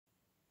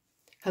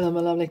Hello,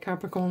 my lovely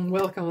Capricorn.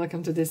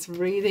 Welcome to this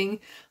reading.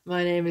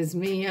 My name is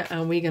Mia,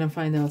 and we're going to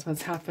find out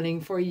what's happening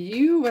for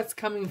you, what's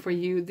coming for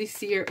you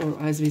this year, or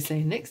as we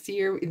say, next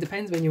year. It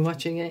depends when you're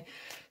watching it.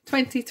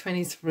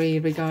 2023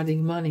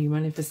 regarding money,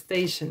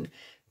 manifestation,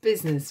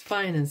 business,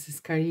 finances,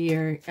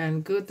 career,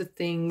 and good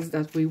things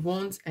that we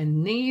want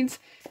and need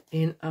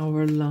in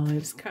our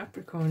lives.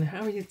 Capricorn,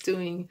 how are you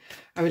doing?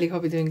 I really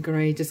hope you're doing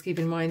great. Just keep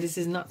in mind, this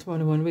is not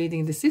one-on-one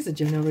reading. This is a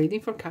general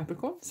reading for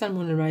Capricorn, Sun,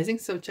 Moon, and Rising.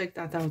 So check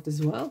that out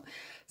as well.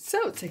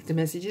 So take the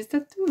messages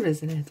that do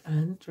resonate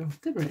and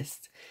drop the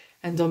rest.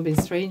 And don't be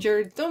a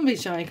stranger. Don't be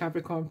shy,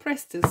 Capricorn.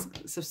 Press the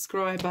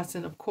subscribe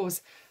button. Of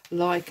course,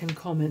 like and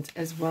comment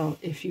as well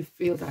if you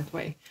feel that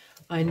way.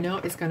 I know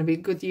it's going to be a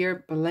good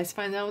year, but let's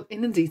find out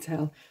in the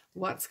detail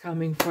what's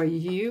coming for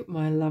you,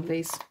 my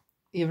lovelies.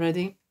 You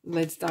ready?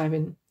 Let's dive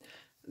in.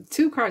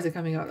 Two cards are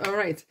coming out. All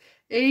right.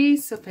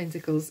 Ace of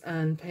Pentacles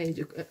and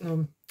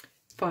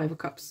Five of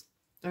Cups.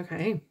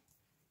 Okay.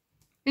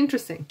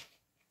 Interesting.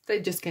 They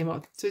just came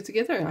out two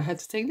together. I had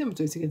to take them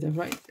two together,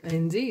 right?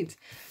 Indeed.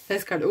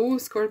 This card. Oh,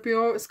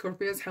 Scorpio.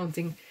 Scorpio's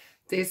haunting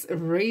these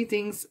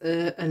readings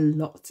a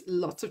lot.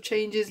 Lots of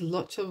changes.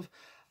 Lots of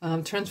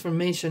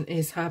transformation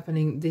is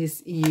happening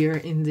this year.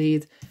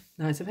 Indeed.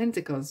 Knight of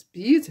Pentacles.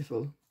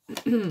 Beautiful.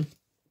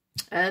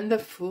 And the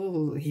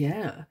Fool.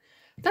 Yeah.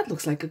 That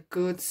looks like a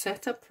good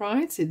setup,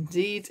 right?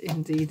 Indeed,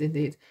 indeed,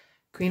 indeed.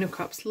 Queen of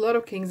Cups. A lot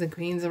of kings and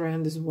queens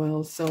around as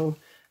well. So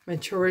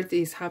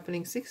maturity is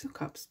happening. Six of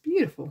Cups.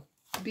 Beautiful.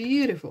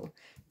 Beautiful.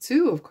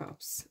 Two of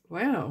Cups.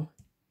 Wow.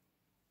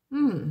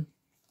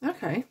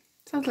 Okay.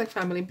 Sounds like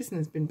family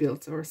business been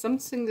built or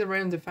something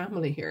around the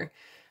family here.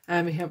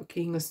 And we have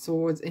King of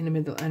Swords in the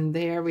middle. And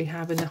there we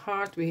have in the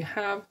heart, we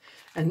have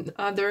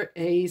another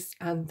ace.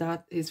 And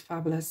that is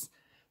fabulous.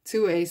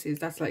 Two aces.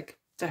 That's like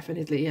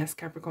definitely, yes,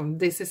 Capricorn.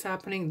 This is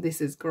happening.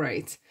 This is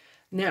great.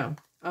 Now,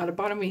 at the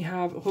bottom we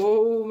have,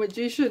 oh,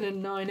 Magician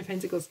and Nine of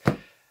Pentacles.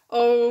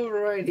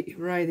 Alrighty,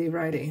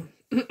 righty.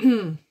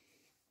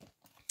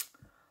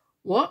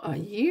 What a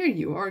year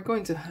you are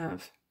going to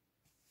have.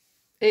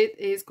 It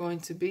is going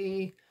to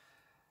be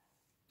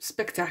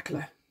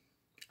spectacular.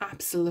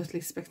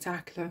 Absolutely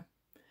spectacular.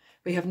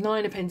 We have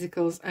Nine of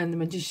Pentacles and the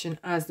Magician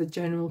as the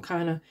general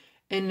kind of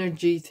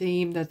energy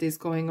theme that is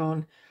going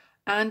on.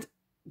 And,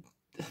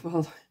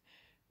 well,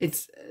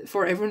 it's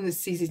for everyone,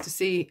 it's easy to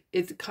see.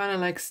 It's kind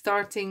of like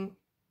starting,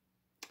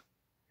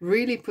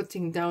 really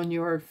putting down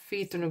your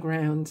feet on the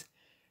ground,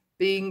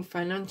 being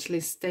financially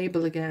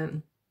stable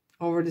again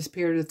over this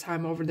period of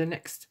time, over the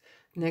next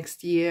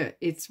year.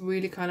 It's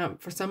really kind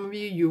of, for some of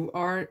you, you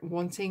are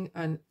wanting,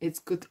 and it's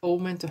good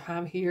omen to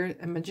have here,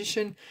 a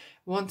Magician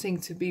wanting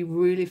to be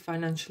really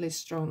financially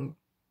strong.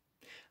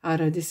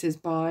 Either this is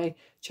by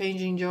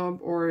changing job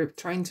or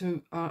trying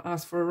to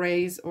ask for a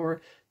raise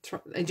or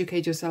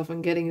educate yourself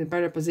and getting a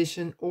better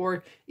position,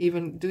 or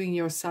even doing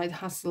your side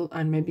hustle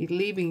and maybe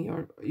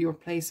leaving your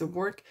place of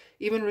work,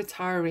 even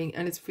retiring.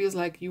 And it feels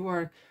like you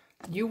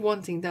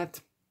wanting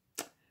that.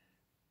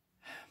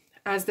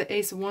 As the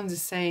Ace of Wands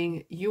is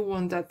saying, you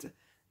want that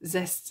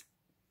zest,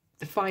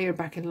 the fire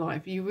back in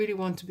life. You really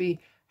want to be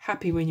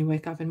happy when you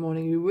wake up in the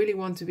morning. You really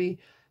want to be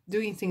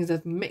doing things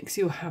that makes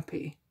you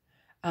happy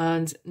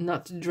and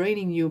not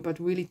draining you, but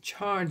really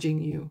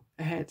charging you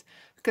ahead.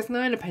 Because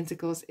Nine of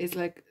Pentacles is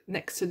like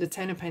next to the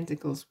Ten of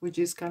Pentacles, which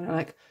is kind of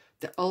like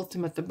the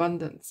ultimate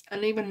abundance.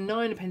 And even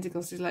Nine of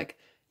Pentacles is like,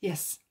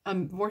 yes,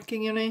 I'm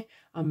working on it,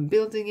 I'm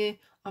building it,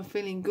 I'm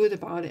feeling good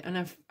about it,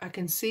 and I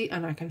can see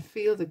and I can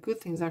feel the good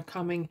things are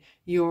coming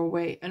your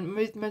way. And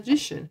with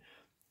Magician,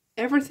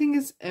 everything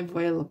is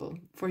available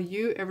for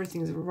you.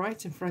 Everything is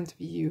right in front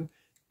of you.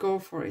 Go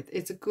for it.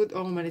 It's a good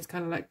omen. It's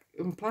kind of like,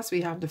 plus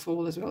we have the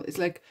Fool as well. It's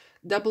like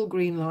double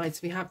green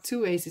lights. We have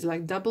two aces,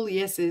 like double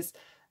yeses,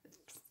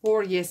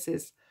 4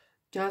 yeses.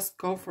 Just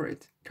go for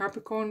it.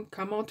 Capricorn,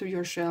 come out of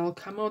your shell,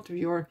 come out of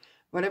your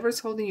whatever's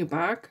holding you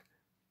back,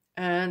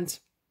 and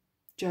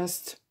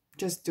just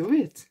do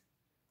it.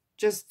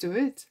 Just do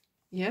it.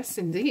 Yes,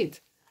 indeed.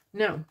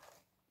 Now,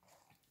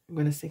 I'm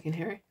going to stick in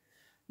here.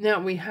 Now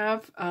we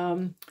have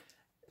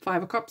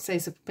Five of Cups,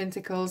 Ace of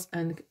Pentacles,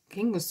 and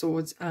King of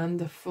Swords, and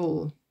the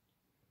Fool.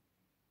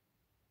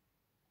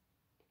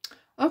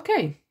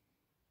 Okay.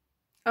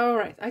 All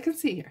right. I can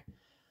see here.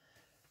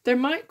 There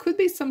could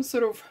be some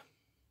sort of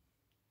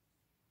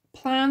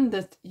plan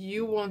that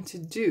you want to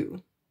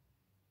do,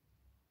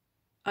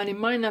 and it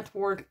might not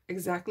work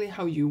exactly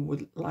how you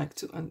would like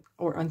to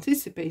or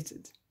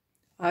anticipated,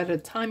 either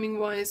timing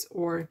wise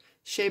or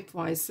shape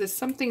wise. There's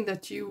something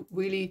that you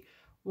really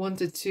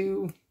wanted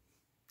to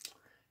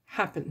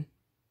happen,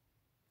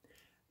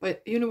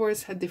 but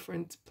universe had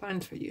different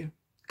plan for you.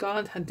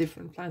 God had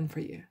different plan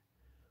for you,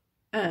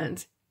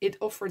 and it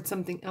offered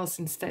something else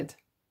instead.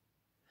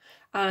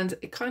 And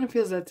it kind of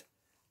feels that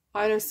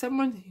either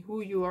someone who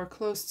you are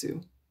close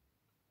to,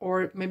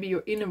 or maybe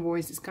your inner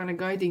voice is kind of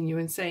guiding you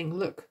and saying,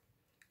 look,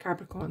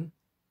 Capricorn,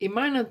 it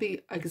might not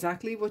be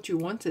exactly what you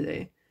want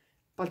today,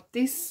 but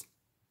this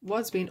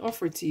what's being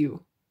offered to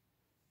you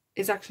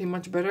is actually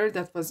much better.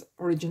 That was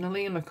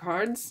originally on the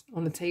cards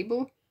on the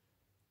table.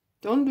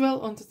 Don't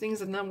dwell onto things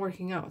that are not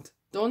working out.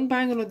 Don't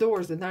bang on the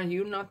doors that now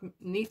you not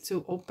need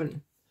to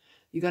open.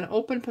 You're going to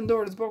open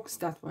Pandora's box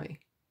that way.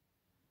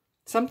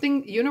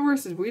 Something,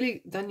 universe has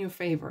really done you a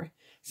favor.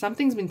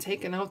 Something's been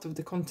taken out of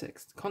the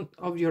context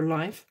of your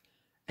life.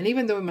 And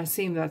even though it might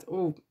seem that,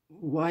 oh,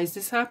 why is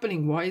this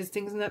happening? Why is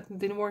things that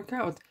didn't work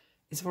out?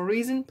 It's for a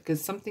reason,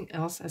 because something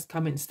else has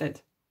come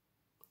instead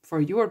for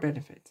your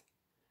benefit.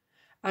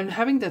 And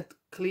having that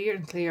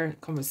clear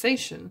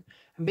conversation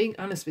and being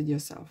honest with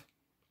yourself.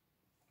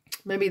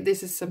 Maybe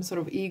this is some sort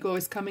of ego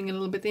is coming a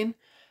little bit in,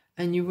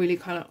 and you really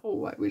kind of,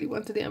 oh, I really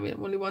wanted it, I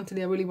really wanted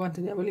it, I really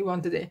wanted it, I really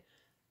wanted it.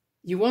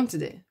 You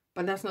wanted it,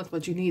 but that's not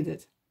what you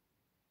needed.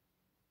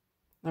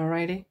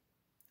 Alrighty?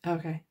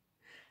 Okay.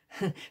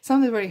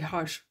 Sounded very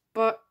harsh,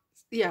 but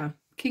yeah,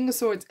 King of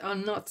Swords are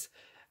not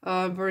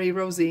very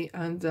rosy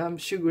and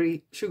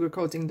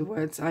sugarcoating the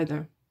words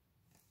either.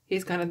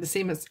 He's kind of the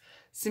same as,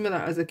 similar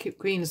as the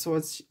Queen of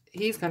Swords.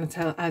 He's gonna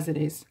tell as it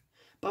is,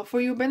 but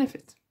for your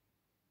benefit.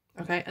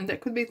 Okay, and there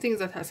could be things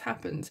that has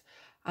happened,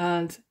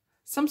 and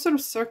some sort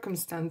of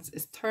circumstance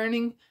is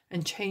turning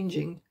and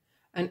changing,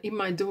 and it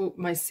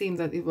might seem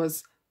that it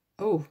was,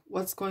 oh,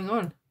 what's going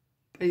on?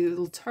 But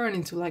it'll turn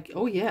into like,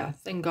 oh yeah,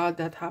 thank God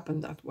that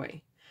happened that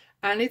way.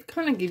 And it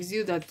kind of gives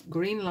you that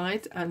green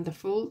light and the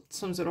full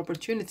some sort of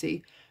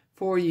opportunity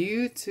for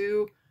you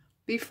to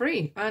be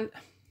free. And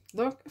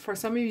look, for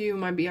some of you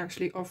might be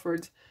actually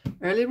offered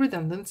early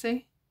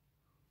redundancy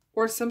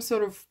or some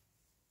sort of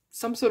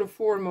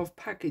form of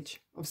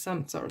package of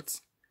some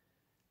sorts.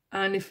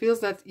 And it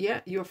feels that,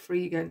 yeah, you're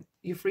free again.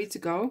 You're free to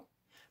go.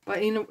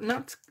 But in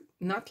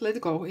not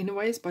let go in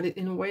ways, but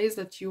in ways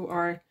that you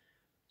are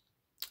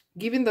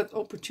given that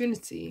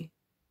opportunity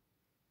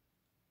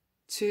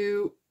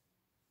to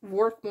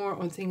work more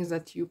on things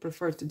that you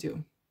prefer to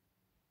do.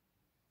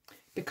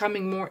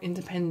 Becoming more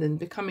independent,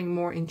 becoming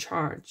more in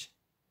charge.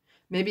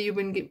 Maybe you've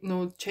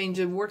been change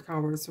of work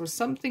hours or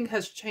something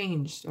has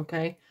changed,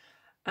 okay?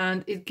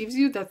 And it gives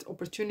you that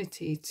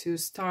opportunity to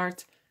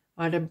start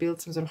either build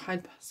some sort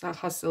of side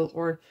hustle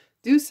or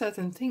do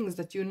certain things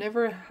that you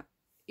never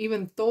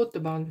even thought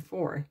about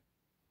before.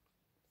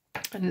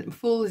 And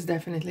full is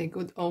definitely a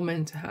good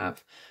omen to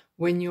have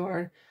when you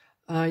are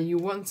you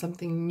want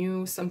something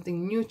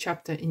new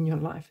chapter in your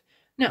life.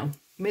 Now,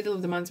 middle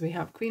of the month we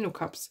have Queen of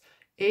Cups,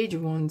 Age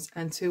of Wands,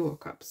 and Two of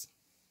Cups.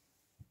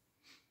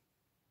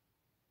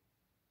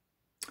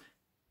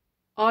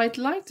 I'd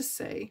like to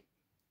say,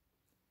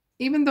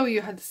 even though you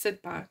had a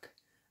setback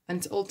and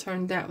it's all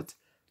turned out,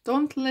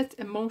 don't let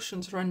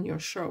emotions run your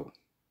show.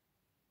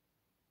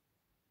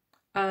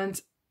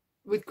 And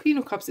with Queen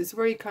of Cups, it's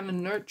very kind of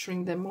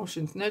nurturing the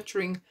emotions,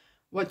 nurturing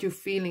what you're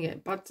feeling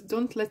it, but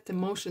don't let the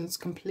emotions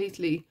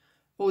completely,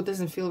 oh, it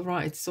doesn't feel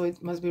right, so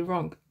it must be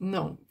wrong.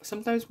 No,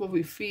 sometimes what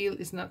we feel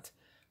is not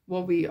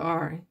what we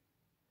are.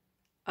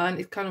 And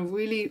it kind of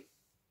really,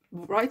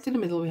 right in the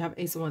middle, we have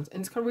Ace of Wands.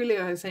 And it's kind of really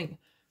like saying,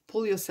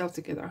 pull yourself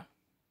together.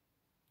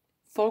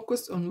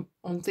 Focus on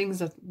things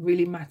that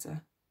really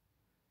matter.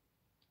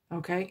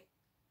 Okay?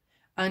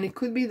 And it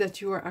could be that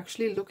you are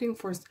actually looking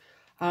for,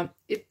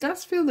 it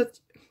does feel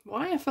that,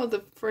 why I felt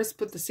that first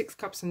put the 6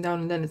 cups and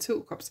down and then the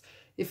 2 cups,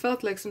 it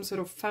felt like some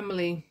sort of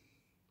family.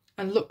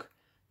 And look,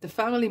 the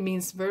family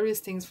means various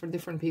things for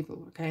different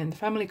people, okay? And the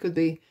family could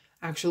be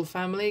actual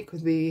family,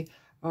 could be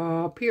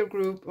a peer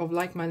group of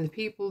like-minded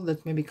people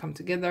that maybe come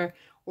together,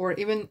 or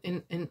even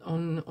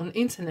on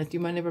internet, you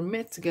might never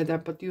met together,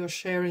 but you are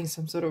sharing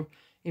some sort of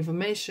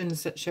information,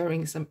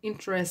 sharing some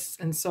interests.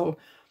 And so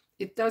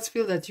it does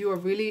feel that you are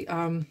really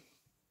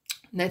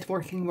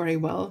networking very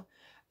well,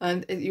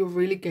 and you're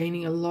really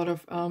gaining a lot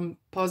of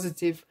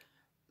positive,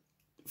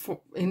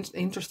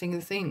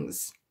 interesting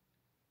things.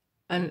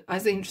 And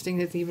as interesting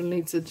that even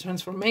leads to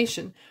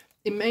transformation,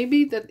 it may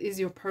be that is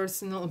your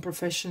personal and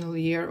professional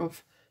year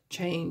of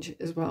change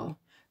as well.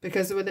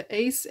 Because with the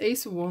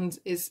Ace of Wands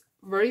is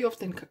very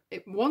often,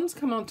 wands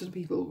come out to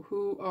people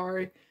who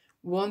are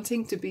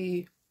wanting to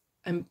be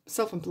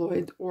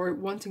self-employed or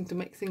wanting to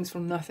make things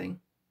from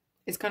nothing.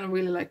 It's kind of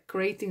really like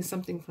creating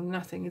something from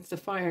nothing. It's the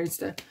fire. It's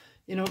the,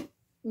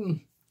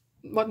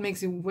 what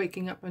makes you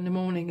waking up in the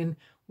morning and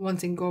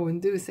wanting to go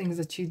and do things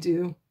that you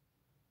do.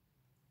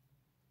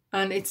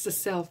 And it's the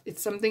self.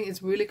 It's something,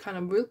 it's really kind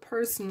of real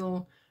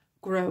personal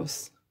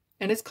growth.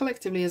 And it's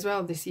collectively as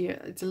well this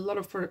year. It's a lot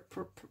of,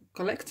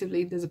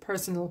 collectively, there's a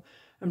personal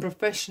and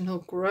professional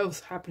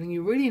growth happening.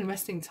 You're really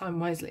investing time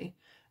wisely.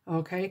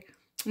 Okay.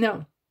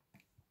 Now,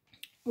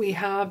 we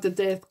have the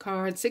Death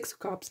card, 6 of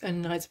Cups,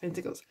 and Knight of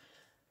Pentacles.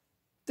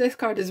 Death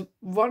card is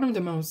one of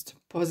the most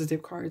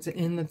positive cards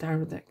in the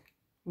tarot deck.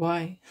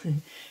 Why?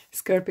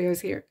 Scorpio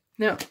is here.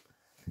 Now,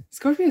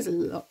 Scorpio is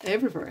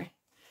everywhere.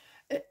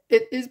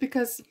 It is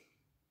because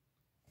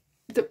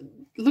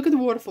look at the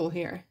waterfall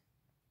here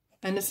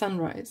and the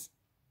sunrise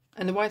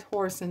and the white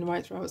horse and the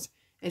white rose.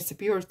 It's the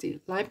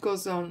purity. Life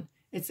goes on.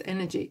 It's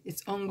energy.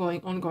 It's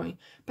ongoing.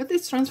 But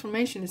this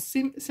transformation is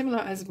similar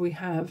as we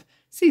have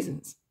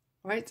seasons,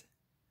 right?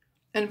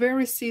 And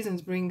various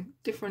seasons bring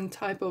different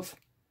type of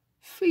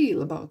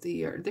feel about the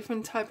year,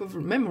 different type of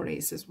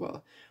memories as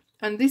well.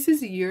 And this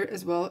is a year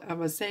as well, I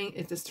was saying,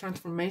 it is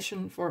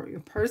transformation for you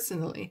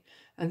personally.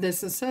 And there's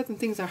certain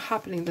things are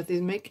happening that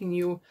is making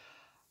you,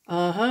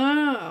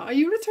 are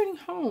you returning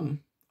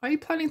home? Are you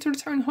planning to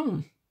return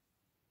home?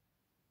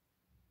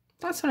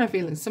 That's what I'm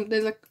feeling.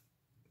 There's like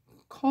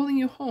calling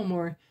you home,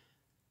 or,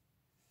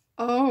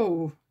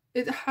 oh,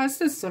 it has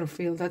this sort of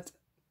feel that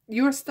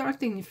you're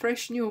starting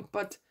fresh new,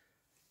 but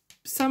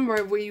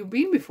somewhere where you've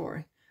been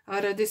before.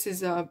 Either this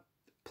is a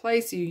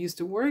place you used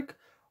to work,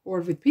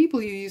 or with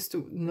people you used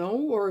to know,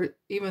 or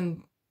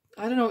even,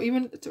 I don't know,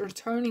 even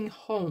returning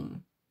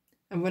home.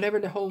 And whatever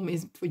the home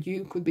is for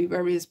you could be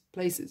various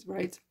places,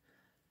 right?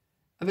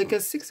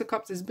 Because Six of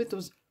Cups is a bit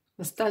of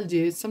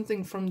nostalgia. It's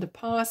something from the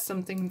past,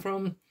 something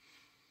from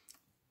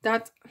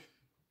that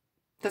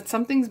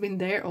something's been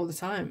there all the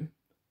time.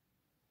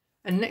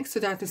 And next to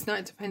that is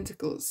Knight of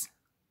Pentacles.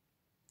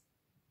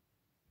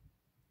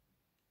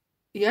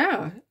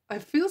 Yeah,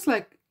 it feels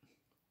like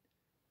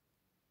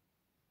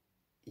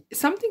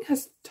something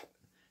has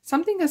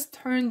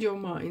turned your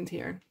mind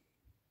here.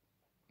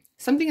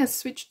 Something has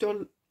switched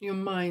on your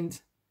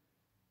mind,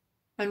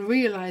 and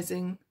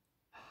realizing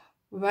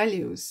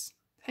values.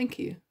 Thank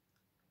you.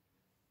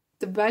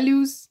 The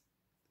values,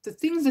 the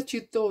things that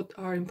you thought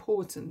are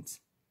important.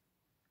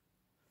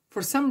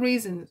 For some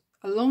reason,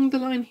 along the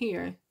line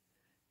here,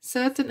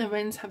 certain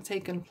events have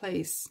taken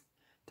place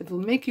that will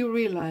make you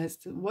realize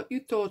that what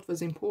you thought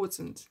was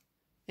important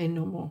ain't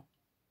no more.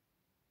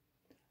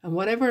 And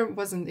whatever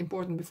wasn't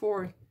important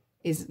before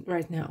is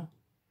right now.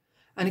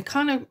 And it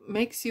kind of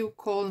makes you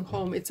call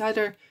home. It's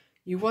either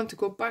you want to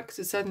go back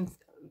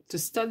to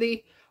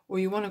study, or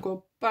you want to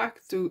go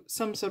back to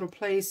some sort of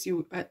place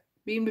you had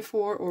been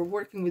before, or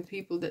working with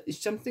people that is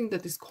something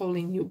that is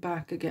calling you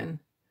back again.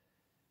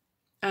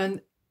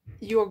 And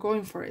you are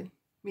going for it.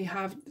 We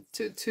have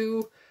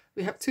two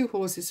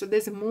horses, so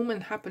there's a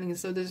movement happening,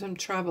 so there's some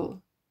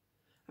travel.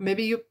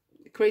 Maybe you're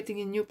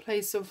creating a new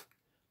place of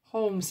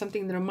home,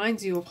 something that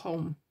reminds you of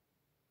home.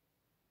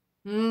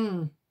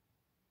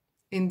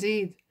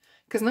 Indeed.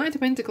 Because Knight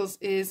of Pentacles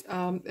is,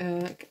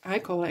 I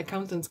call it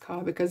accountant's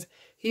card, because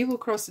he will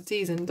cross the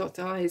T's and dot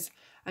the I's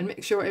and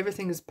make sure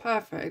everything is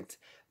perfect.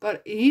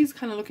 But he's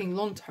kind of looking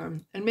long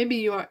term. And maybe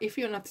you are, if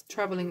you're not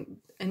traveling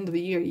end of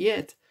the year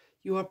yet,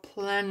 you are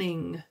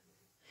planning.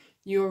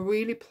 You're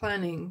really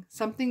planning.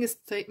 Something is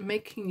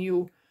making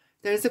you,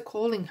 there's a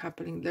calling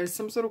happening. There's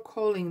some sort of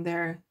calling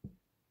there.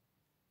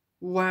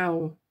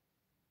 Wow.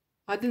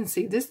 I didn't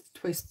see this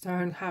twist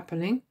turn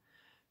happening.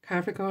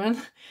 Capricorn,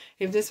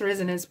 if this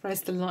resonates,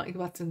 press the like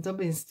button. Don't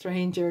be a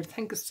stranger.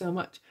 Thank you so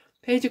much.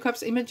 Page of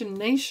Cups,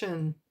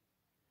 imagination.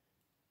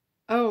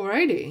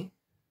 Alrighty.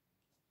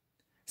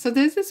 So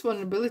there's this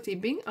vulnerability.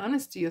 Being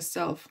honest to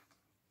yourself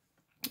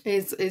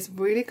is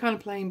really kind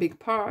of playing a big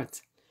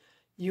part.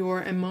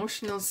 Your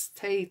emotional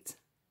state.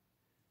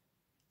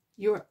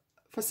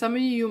 For some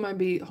of you might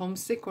be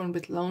homesick or a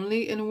bit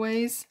lonely in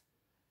ways.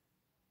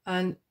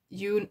 And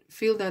you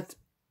feel that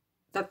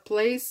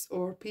place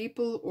or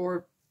people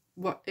or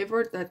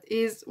whatever that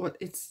is, what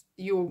it's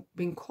you're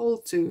being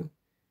called to,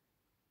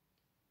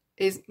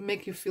 is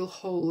make you feel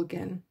whole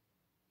again.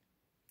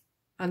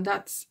 And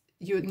that's,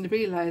 you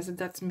realize that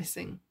that's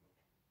missing.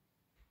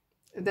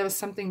 There was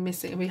something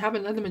missing. And we have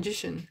another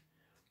magician.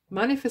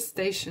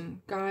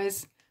 Manifestation,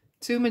 guys.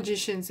 2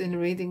 magicians in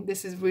reading.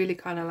 This is really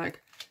kind of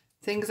like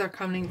things are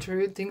coming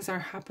true. Things are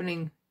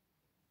happening.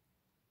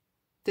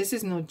 This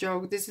is no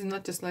joke. This is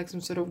not just like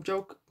some sort of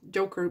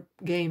joker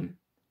game.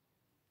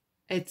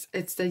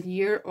 It's the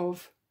year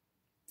of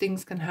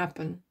things can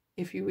happen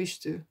if you wish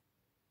to.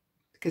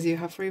 Because you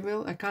have free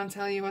will. I can't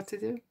tell you what to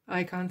do.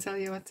 I can't tell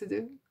you what to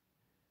do.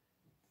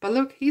 But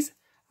look,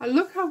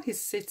 look how he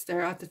sits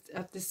there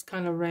at this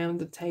kind of round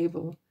the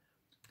table,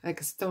 like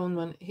a stone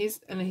one.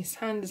 And his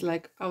hand is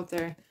like out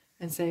there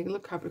and saying,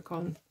 look,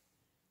 Capricorn,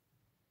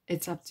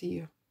 it's up to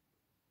you.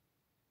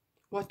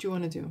 What do you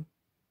want to do?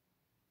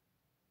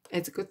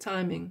 It's good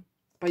timing.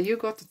 But you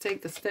got to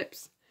take the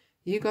steps.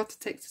 You got to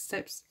take the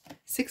steps.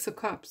 6 of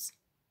Cups.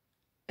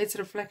 It's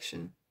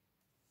reflection.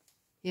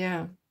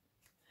 Yeah.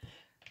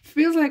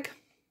 Feels like,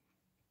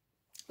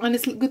 and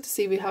it's good to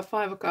see we have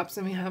 5 of Cups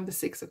and we have the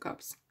 6 of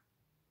Cups.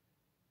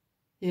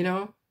 You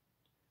know?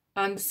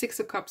 And the 6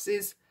 of Cups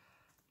is,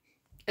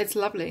 it's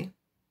lovely.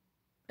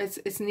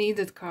 It's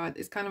needed card.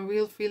 It's kind of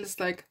real, feels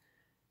like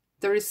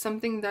there is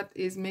something that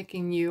is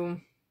making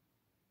you,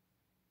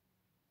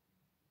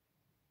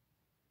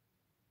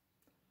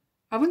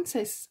 I wouldn't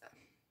say,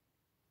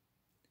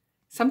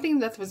 something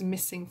that was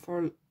missing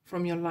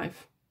from your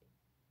life.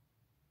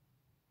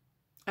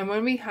 And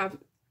when we have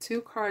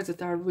 2 cards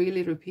that are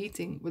really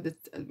repeating with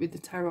the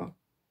tarot,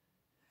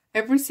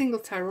 every single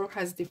tarot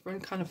has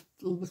different kind of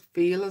little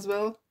feel as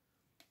well.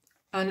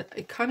 And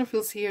it kind of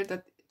feels here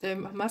that there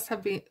must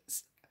have been,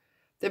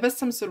 there was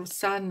some sort of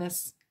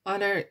sadness.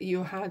 Either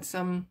you had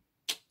some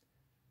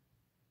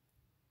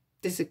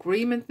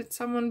disagreement with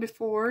someone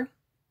before,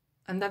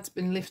 and that's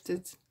been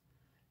lifted.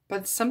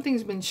 But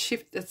something's been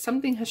shifted,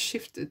 something has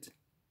shifted.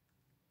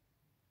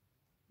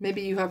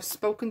 Maybe you have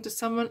spoken to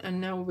someone, and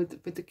now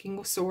with the King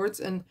of Swords,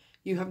 and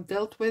you have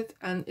dealt with,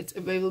 and it's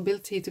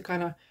availability to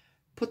kind of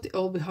put it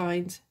all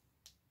behind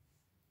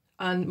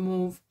and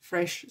move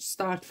fresh,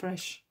 start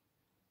fresh.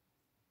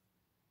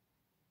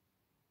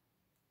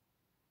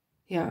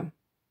 Yeah.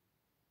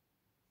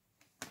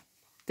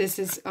 This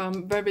is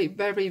very,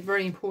 very,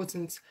 very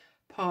important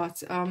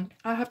part.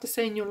 I have to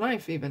say, in your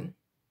life even.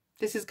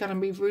 This is going to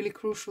be a really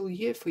crucial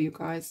year for you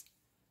guys.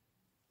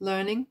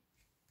 Learning.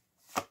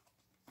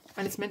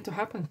 And it's meant to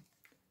happen.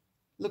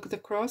 Look at the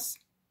cross.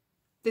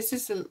 This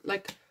is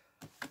like,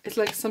 it's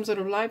like some sort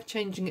of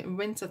life-changing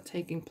events are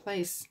taking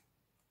place.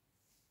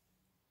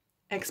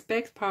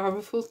 Expect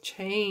powerful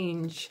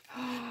change.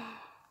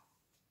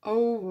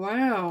 Oh,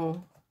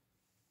 wow.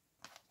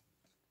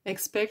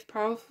 Expect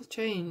powerful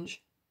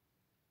change.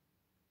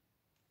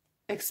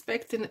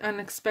 Expecting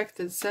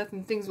unexpected.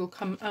 Certain things will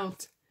come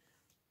out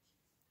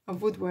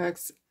of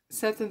woodworks.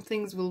 Certain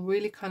things will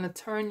really kind of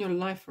turn your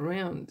life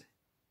around.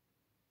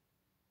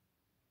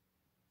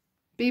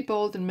 Be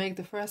bold and make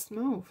the first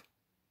move.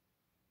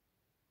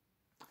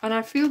 And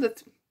I feel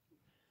that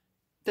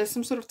there's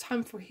some sort of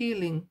time for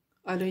healing,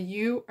 either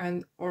you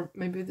or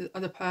maybe the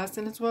other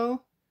person as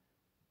well.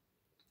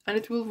 And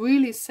it will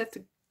really set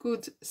a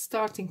good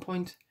starting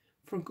point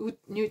for a good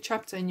new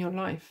chapter in your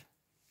life.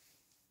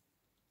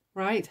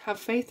 Right? Have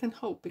faith and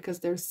hope,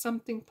 because there's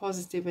something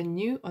positive and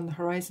new on the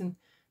horizon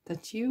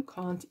that you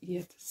can't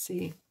yet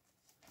see.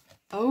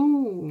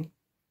 Oh,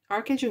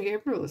 Archangel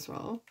Gabriel as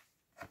well.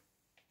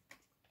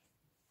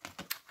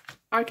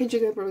 Archangel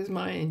Gabriel is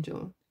my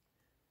angel.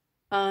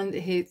 And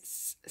it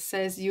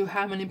says you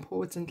have an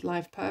important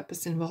life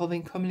purpose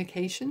involving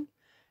communication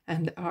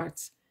and the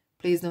arts.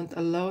 Please don't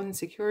allow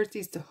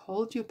insecurities to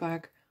hold you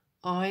back.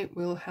 I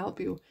will help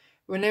you.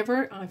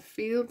 Whenever I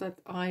feel that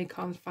I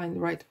can't find the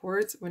right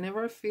words,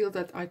 whenever I feel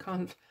that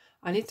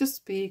I need to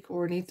speak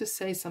or need to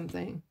say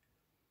something,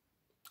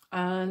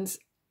 and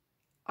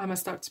I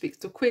must start to speak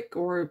too quick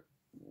or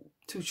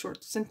too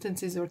short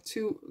sentences or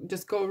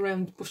just go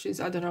around bushes,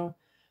 I don't know,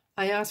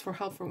 I ask for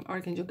help from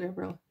Archangel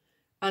Gabriel.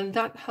 And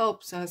that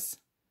helps us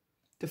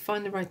to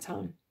find the right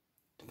time,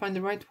 to find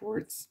the right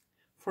words,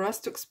 for us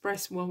to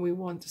express what we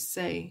want to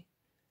say.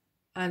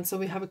 And so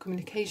we have a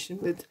communication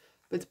with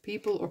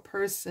people or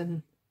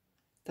person,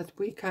 that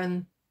we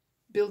can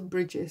build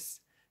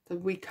bridges,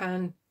 that we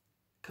can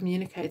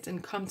communicate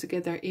and come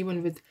together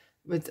even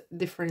with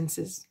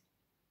differences.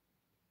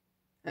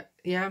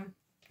 Yeah,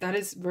 that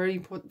is very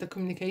important. The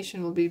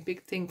communication will be a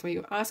big thing for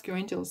you. Ask your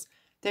angels.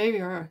 There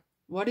you are.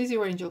 What is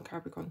your angel,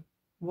 Capricorn?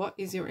 What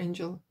is your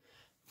angel?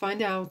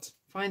 Find out.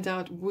 Find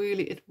out.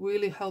 Really, it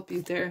really help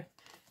you there.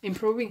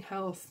 Improving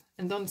health,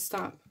 and don't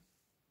stop.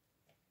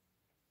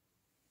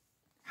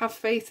 Have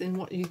faith in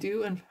what you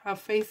do, and have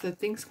faith that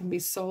things can be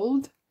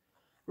solved,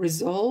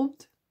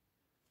 resolved,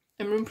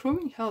 and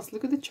improving health.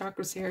 Look at the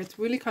chakras here. It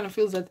really kind of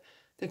feels that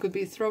there could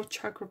be throat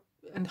chakra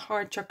and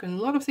heart chakra and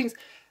a lot of things.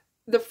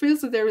 There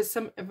feels that there is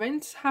some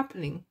events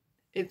happening.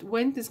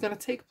 Event is going to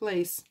take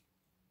place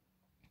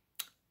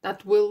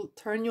that will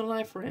turn your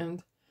life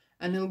around,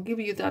 and it'll give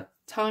you that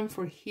time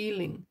for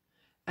healing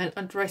and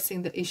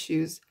addressing the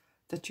issues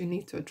that you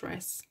need to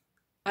address.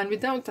 And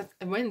without that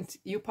event,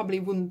 you probably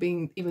wouldn't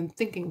be even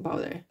thinking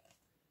about it.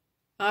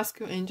 Ask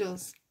your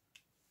angels.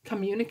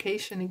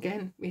 Communication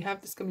again. We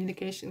have this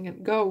communication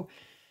again. Go.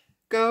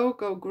 Go,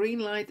 go. Green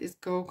light is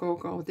go, go,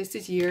 go. This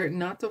is year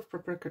not of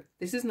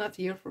this is not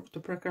year to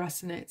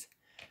procrastinate.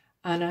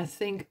 And I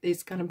think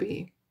it's gonna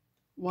be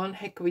one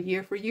heck of a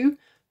year for you,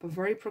 but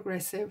very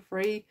progressive,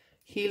 very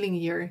healing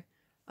year.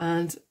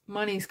 And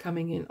money is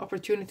coming in,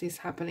 opportunities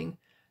happening,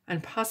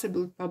 and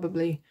possibly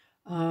probably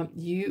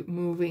you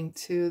moving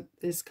to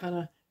this kind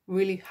of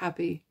really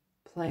happy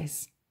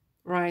place.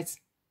 Right?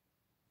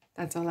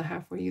 That's all I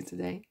have for you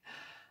today.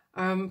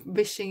 I'm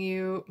wishing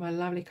you, my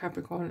lovely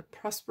Capricorn,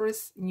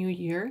 prosperous new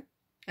year.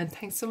 And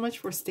thanks so much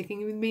for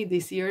sticking with me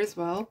this year as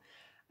well.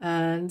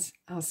 And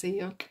I'll see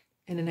you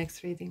in the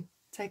next reading.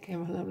 Take care,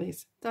 my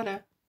lovelies. Ta-da.